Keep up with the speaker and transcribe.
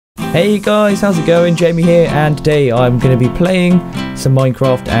Hey guys, how's it going? Jamie here, and today I'm going to be playing some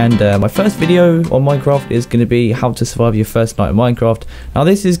Minecraft, and my first video on Minecraft is going to be how to survive your first night of Minecraft. Now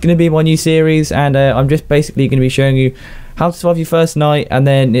this is going to be my new series, and I'm just basically going to be showing you how to survive your first night, and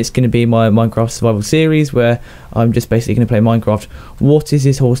then it's going to be my Minecraft survival series where I'm just basically going to play Minecraft. What is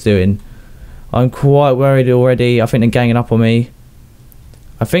this horse doing? I'm quite worried already. I think they're ganging up on me.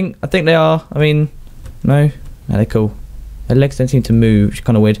 I think they are. I mean, no, they're cool. Their legs don't seem to move, which is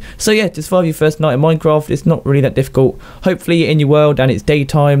kind of weird. So yeah, to survive your first night in Minecraft, it's not really that difficult. Hopefully you're in your world and it's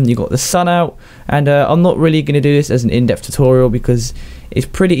daytime, you've got the sun out, and I'm not really going to do this as an in-depth tutorial because it's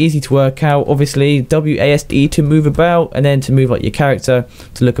pretty easy to work out. Obviously, WASD to move about, and then to move like your character,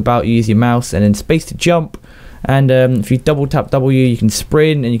 to look about, you use your mouse, and then space to jump. And if you double tap W, you can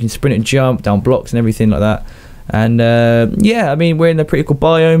sprint, and you can sprint and jump down blocks and everything like that. And yeah, I mean, we're in a pretty cool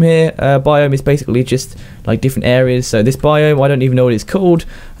biome here. Biome is basically just like different areas. So this biome, I don't even know what it's called.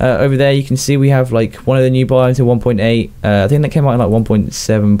 Over there you can see we have like one of the new biomes in 1.8. I think that came out in like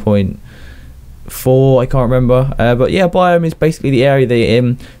 1.7.4, I can't remember. But yeah, biome is basically the area that you're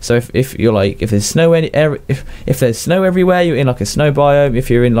in. So if you're like, if there's snow if there's snow everywhere, you're in like a snow biome. If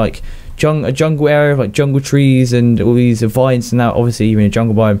you're in like a jungle area, like jungle trees and all these vines and that, obviously you're in a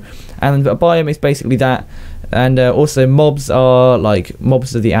jungle biome. And a biome is basically that. And also mobs are like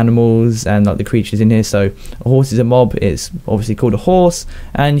mobs of the animals and like the creatures in here. So a horse is a mob, it's obviously called a horse.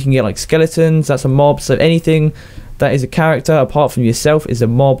 And you can get like skeletons, that's a mob. So anything that is a character apart from yourself is a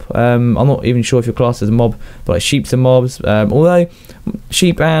mob. I'm not even sure if you're classed as a mob, but like sheep's are mobs. Although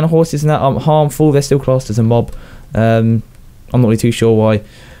sheep and horses and that aren't harmful, they're still classed as a mob. I'm not really too sure why.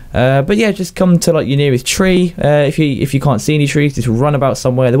 But yeah, just come to like your nearest tree. If you can't see any trees, just run about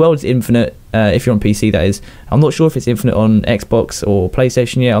somewhere. The world is infinite, if you're on PC, that is. I'm not sure if it's infinite on Xbox or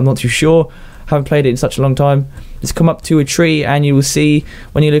PlayStation yet. I'm not too sure. Haven't played it in such a long time. Just come up to a tree, and you will see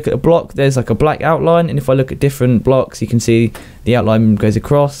when you look at a block, there's like a black outline. And if I look at different blocks, you can see the outline goes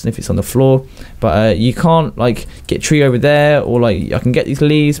across, and if it's on the floor. But you can't like get tree over there, or like I can get these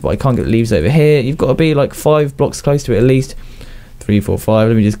leaves, but I can't get the leaves over here. You've got to be like 5 blocks close to it at least. 3, 4, 5,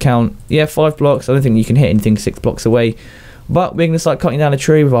 let me just count. Yeah, 5 blocks. I don't think you can hit anything 6 blocks away. But we're going to start cutting down a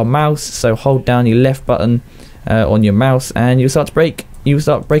tree with our mouse. So hold down your left button on your mouse, and you'll start to break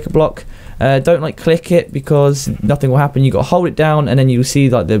a block. Don't like click it because nothing will happen. You got to hold it down, and then you'll see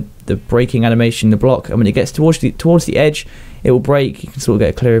like the breaking animation in the block. And when it gets towards the edge, it will break. You can sort of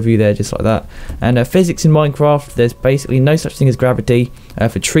get a clearer view there, just like that. And physics in Minecraft, there's basically no such thing as gravity.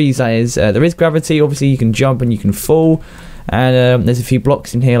 For trees, that is. There is gravity. Obviously, you can jump and you can fall. And there's a few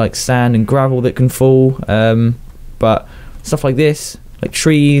blocks in here like sand and gravel that can fall, but stuff like this, like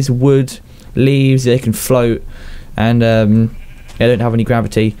trees, wood, leaves, they can float, and they don't have any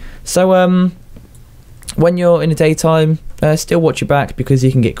gravity. So when you're in the daytime, still watch your back, because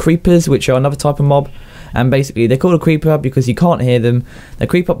you can get creepers, which are another type of mob. And basically they're called a creeper because you can't hear them. They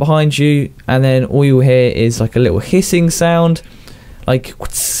creep up behind you, and then all you'll hear is like a little hissing sound, like a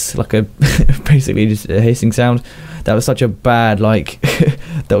basically just a hissing sound. That was such a bad, like,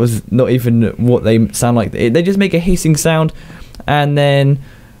 that was not even what they sound like. They just make a hissing sound, and then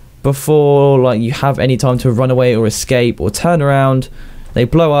before like you have any time to run away or escape or turn around, they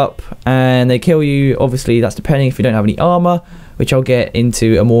blow up and they kill you. Obviously that's depending if you don't have any armor, which I'll get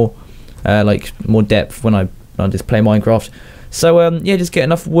into a more more depth when I just play Minecraft. So yeah, just get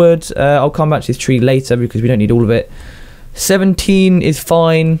enough wood. I'll come back to this tree later because we don't need all of it. 17 is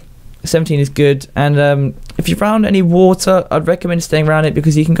fine. 17 is good. And if you found any water, I'd recommend staying around it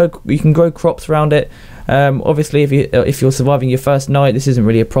because you can grow crops around it. Obviously if you're surviving your first night, this isn't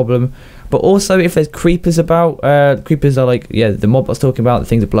really a problem. But also if there's creepers about, creepers are like, yeah, the mob I was talking about, the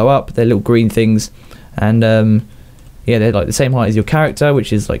things that blow up. They're little green things, and yeah, they're like the same height as your character,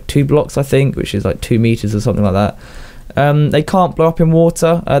 which is like 2 blocks I think, which is like 2 meters or something like that. They can't blow up in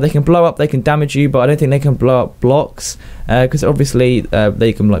water. They can blow up, they can damage you, but I don't think they can blow up blocks, because obviously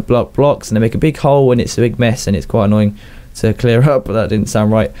they can like blow up blocks and they make a big hole, and it's a big mess, and it's quite annoying to clear up. But that didn't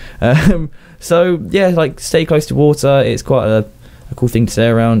sound right. So yeah, like stay close to water. It's quite a cool thing to stay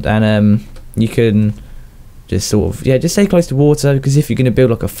around, and you can just sort of, yeah, just stay close to water, because if you're going to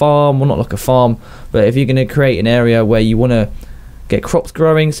build like a farm, well, not like a farm, but if you're going to create an area where you want to get crops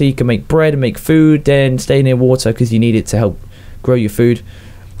growing so you can make bread and make food, then stay near water because you need it to help grow your food.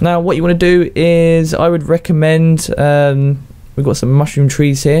 Now what you want to do is, I would recommend, we've got some mushroom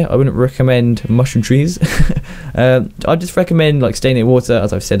trees here. I wouldn't recommend mushroom trees. I just recommend like staying near water,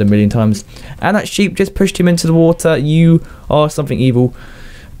 as I've said a million times. And that sheep just pushed him into the water. You are something evil.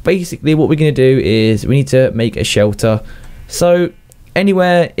 Basically what we're going to do is we need to make a shelter. So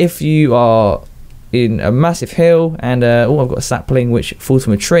anywhere, if you are in a massive hill, and oh, I've got a sapling which falls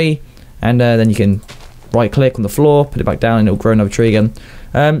from a tree, and then you can right click on the floor, put it back down, and it'll grow another tree again.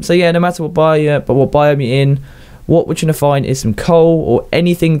 So yeah, no matter what biome you're in, what we're trying to find is some coal or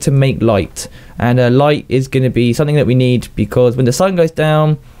anything to make light, and light is going to be something that we need because when the sun goes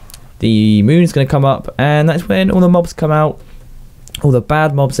down, the moon's going to come up, and that's when all the mobs come out, all the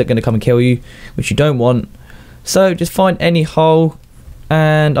bad mobs that are going to come and kill you, which you don't want. So just find any hole,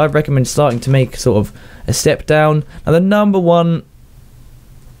 and I recommend starting to make sort of a step down. Now the number one,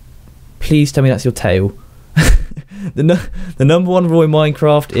 please tell me that's your tail. The number one rule in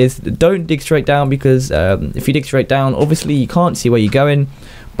Minecraft is don't dig straight down, because if you dig straight down, obviously you can't see where you're going.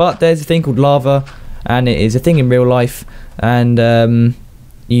 But there's a thing called lava, and it is a thing in real life, and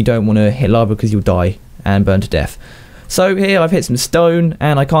you don't want to hit lava because you'll die and burn to death. So here I've hit some stone,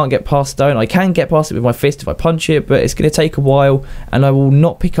 and I can't get past stone. I can get past it with my fist if I punch it, but it's going to take a while, and I will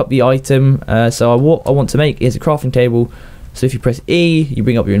not pick up the item. So what I want to make is a crafting table. So if you press E, you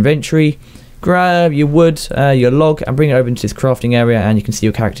bring up your inventory, grab your wood, your log, and bring it over into this crafting area, and you can see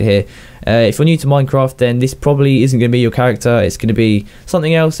your character here. If you're new to Minecraft, then this probably isn't going to be your character. It's going to be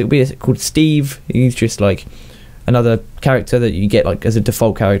something else. It'll be called Steve. He's just like another character that you get like as a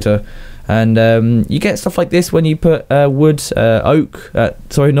default character, and you get stuff like this when you put wood,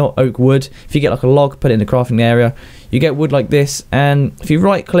 sorry, not oak, wood. If you get like a log, put it in the crafting area, you get wood like this, and if you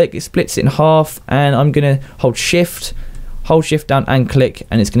right click, it splits it in half, and I'm going to hold shift down and click,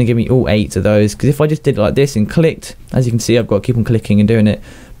 and it's going to give me all 8 of those, because if I just did it like this and clicked, as you can see, I've got to keep on clicking and doing it.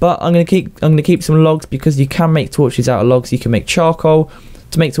 But I'm going to keep some logs, because you can make torches out of logs. You can make charcoal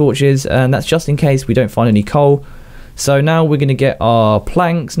to make torches, and that's just in case we don't find any coal. So now we're going to get our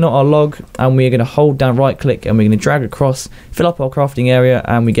planks, not our log, and we're going to hold down right click, and we're going to drag across, fill up our crafting area,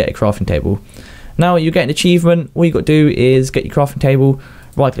 and we get a crafting table. Now you get an achievement. All you got to do is get your crafting table,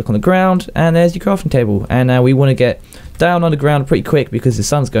 right click on the ground, and there's your crafting table. And now we want to get down on the ground pretty quick, because the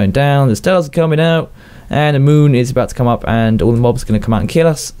sun's going down, the stars are coming out, and the moon is about to come up, and all the mobs are going to come out and kill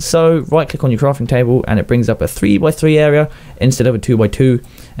us. So right click on your crafting table, and it brings up a 3x3 area instead of a 2x2,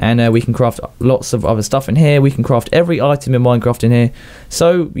 and we can craft lots of other stuff in here. We can craft every item in Minecraft in here.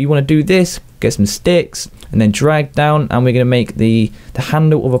 So you want to do this, get some sticks, and then drag down, and we're going to make the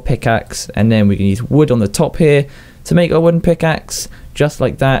handle of a pickaxe, and then we can use wood on the top here to make a wooden pickaxe, just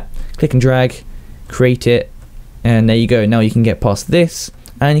like that. Click and drag, create it, and there you go. Now you can get past this,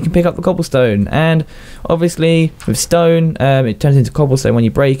 and you can pick up the cobblestone, and obviously with stone, it turns into cobblestone when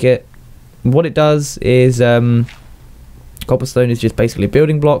you break it. What it does is cobblestone is just basically a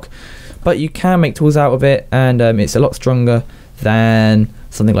building block, but you can make tools out of it, and it's a lot stronger than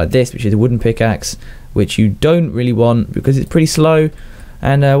something like this, which is a wooden pickaxe, which you don't really want because it's pretty slow.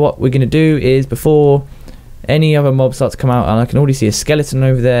 And what we're going to do is, before any other mobs start to come out, and I can already see a skeleton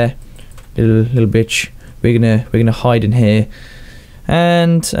over there, little bitch, we're gonna hide in here,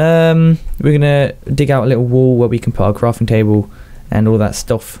 and we're gonna dig out a little wall where we can put our crafting table and all that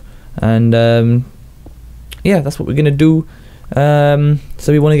stuff. And yeah, that's what we're gonna do.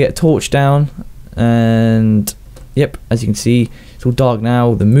 So we want to get a torch down, and yep, as you can see, it's all dark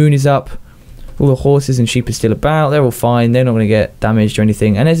now. The moon is up. All the horses and sheep are still about. They're all fine. They're not going to get damaged or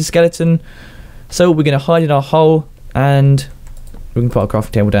anything. And there's a skeleton. So we're going to hide in our hole, and we're going to put our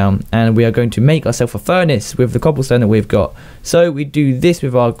crafting table down, and we are going to make ourselves a furnace with the cobblestone that we've got. So we do this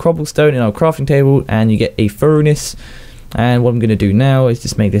with our cobblestone in our crafting table, and you get a furnace. And what I'm going to do now is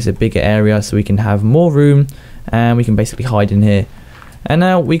just make this a bigger area so we can have more room, and we can basically hide in here. And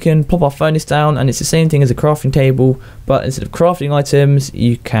now we can pop our furnace down, and it's the same thing as a crafting table, but instead of crafting items,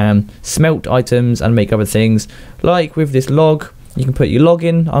 you can smelt items and make other things. Like with this log, you can put your log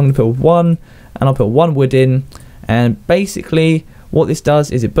in. I'm going to put 1, and I'll put 1 wood in. And basically what this does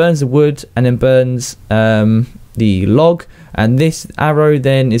is it burns the wood and then burns the log, and this arrow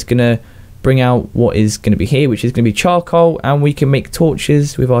then is going to bring out what is going to be here, which is going to be charcoal, and we can make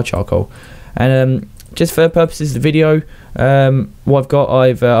torches with our charcoal. And just for the purposes of the video, what I've got,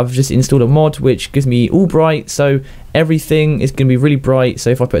 I've just installed a mod which gives me all bright, so everything is going to be really bright. So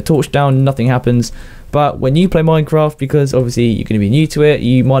if I put a torch down, nothing happens. But when you play Minecraft, because obviously you're going to be new to it,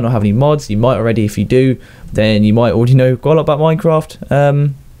 you might not have any mods. You might already. If you do, then you might already know quite a lot about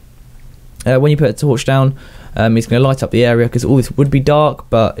Minecraft. When you put a torch down, it's going to light up the area, because all this would be dark,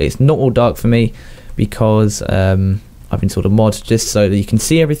 but it's not all dark for me, because I've installed a mod just so that you can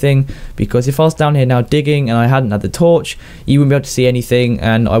see everything. Because if I was down here now digging and I hadn't had the torch, you wouldn't be able to see anything,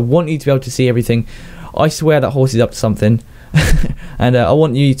 and I want you to be able to see everything. I swear that horse is up to something. And I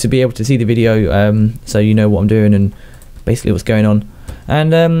want you to be able to see the video, so you know what I'm doing and basically what's going on.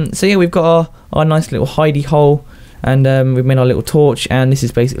 And so yeah, we've got our nice little hidey hole, and we've made our little torch, and this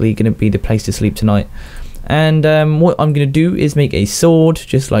is basically going to be the place to sleep tonight. And what I'm going to do is make a sword,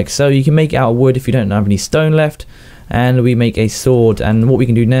 just like so. You can make it out of wood if you don't have any stone left, and we make a sword. And what we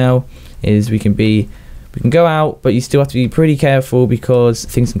can do now is we can go out, but you still have to be pretty careful because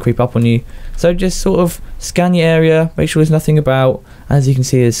things can creep up on you. So just sort of scan your area, make sure there's nothing about. As you can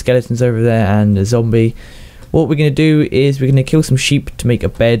see, there's skeletons over there and a zombie. What we're going to do is we're going to kill some sheep to make a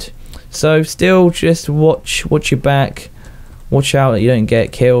bed. So still just watch your back, watch out that you don't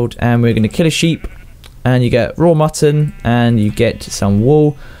get killed. And we're going to kill a sheep, and you get raw mutton, and you get some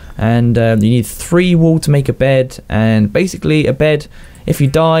wool, and you need 3 wool to make a bed. And basically a bed, if you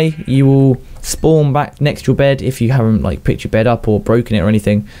die, you will spawn back next to your bed if you haven't like picked your bed up or broken it or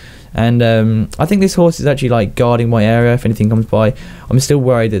anything. And I think this horse is actually like guarding my area if anything comes by. I'm still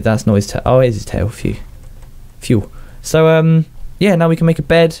worried that that's not his tail. Oh, it is his tail. Phew. So yeah, now we can make a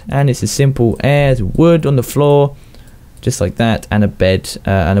bed, and it's as simple as wood on the floor, just like that, and a bed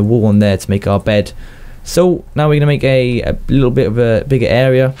and a wall on there to make our bed. So now we're gonna make a little bit of a bigger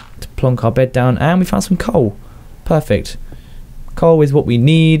area to plonk our bed down, and we found some coal. Perfect. Coal is what we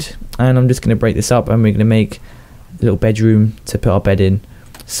need, and I'm just going to break this up, and we're going to make a little bedroom to put our bed in.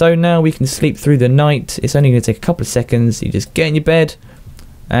 So now we can sleep through the night. It's only going to take a couple of seconds. You just get in your bed,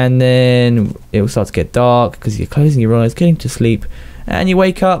 and then it will start to get dark because you're closing your eyes, getting to sleep, and you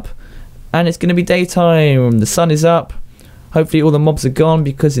wake up, and it's going to be daytime. The sun is up. Hopefully all the mobs are gone,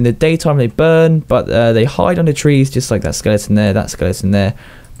 because in the daytime they burn, but they hide under trees, just like that skeleton there, that skeleton there.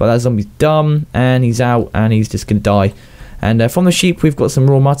 But that zombie's dumb, and he's out, and he's just going to die. And from the sheep we've got some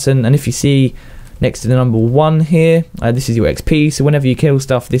raw mutton, and if you see next to the number 1 here, this is your XP. So whenever you kill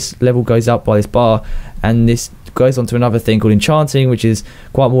stuff, this level goes up by this bar, and this goes on to another thing called enchanting, which is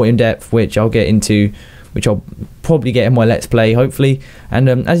quite more in depth, which I'll get into, which I'll probably get in my let's play hopefully. And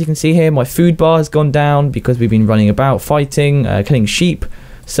as you can see here, my food bar has gone down because we've been running about fighting, killing sheep.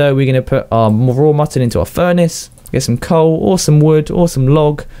 So we're going to put our raw mutton into our furnace, get some coal or some wood or some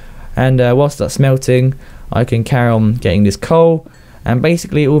log, and whilst that's smelting, I can carry on getting this coal. And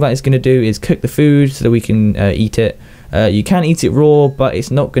basically all that is going to do is cook the food so that we can eat it. You can eat it raw, but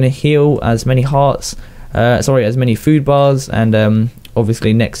it's not going to heal as many hearts, as many food bars. And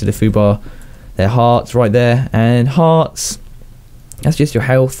obviously next to the food bar, there are hearts right there, and hearts, that's just your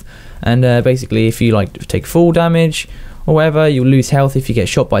health. And basically if you like take full damage or whatever, you'll lose health. If you get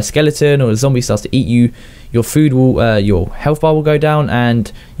shot by a skeleton or a zombie starts to eat you, your food will your health bar will go down,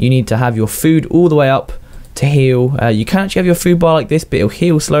 and you need to have your food all the way up to heal. You can actually have your food bar like this, but it'll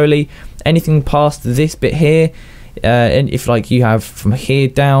heal slowly. Anything past this bit here, and if like you have from here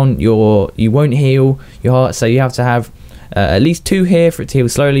down, you won't heal your heart. So you have to have at least 2 here for it to heal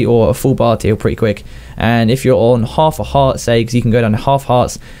slowly, or a full bar to heal pretty quick. And if you're on half a heart, say, because you can go down to half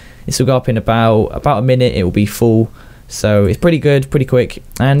hearts, this will go up in about a minute. It will be full, so it's pretty good, pretty quick.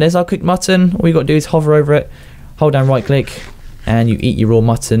 And there's our cooked mutton. All you got to do is hover over it, hold down right click, and you eat your raw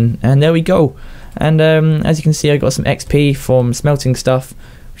mutton, and there we go. And as you can see, I got some XP from smelting stuff,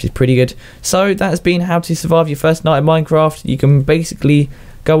 which is pretty good. So that has been how to survive your first night in Minecraft. You can basically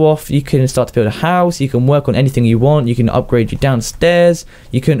go off, you can start to build a house, you can work on anything you want, you can upgrade your downstairs,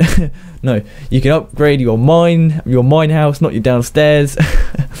 you can no, you can upgrade your mine house, not your downstairs.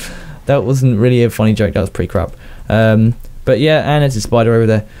 That wasn't really a funny joke, that was pretty crap. But yeah, and there's a spider over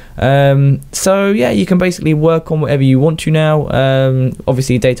there. So yeah, you can basically work on whatever you want to now.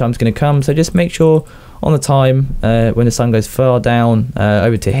 Obviously daytime's going to come, so just make sure on the time when the sun goes far down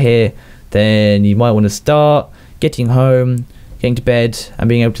over to here, then you might want to start getting home, getting to bed, and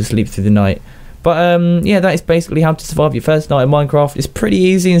being able to sleep through the night. But yeah, that is basically how to survive your first night in Minecraft. It's pretty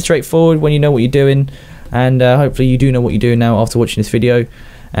easy and straightforward when you know what you're doing, and hopefully you do know what you're doing now after watching this video.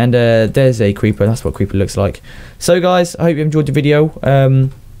 And there's a creeper. That's what a creeper looks like. So guys, I hope you enjoyed the video.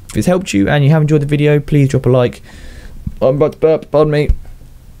 If it's helped you and you have enjoyed the video, please drop a like. I'm about to burp, pardon me,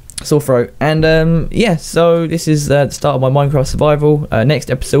 sore throat. And yeah, so this is the start of my Minecraft survival.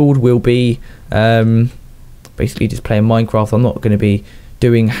 Next episode will be basically just playing Minecraft. I'm not going to be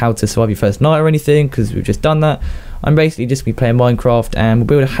doing how to survive your first night or anything, because we've just done that. I'm basically just be playing Minecraft, and we'll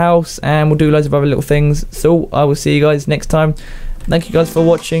build a house, and we'll do loads of other little things. So I will see you guys next time. Thank you guys for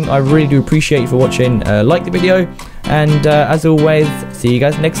watching. I really do appreciate you for watching. Like the video, and as always, see you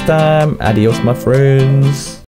guys next time. Adios, my friends.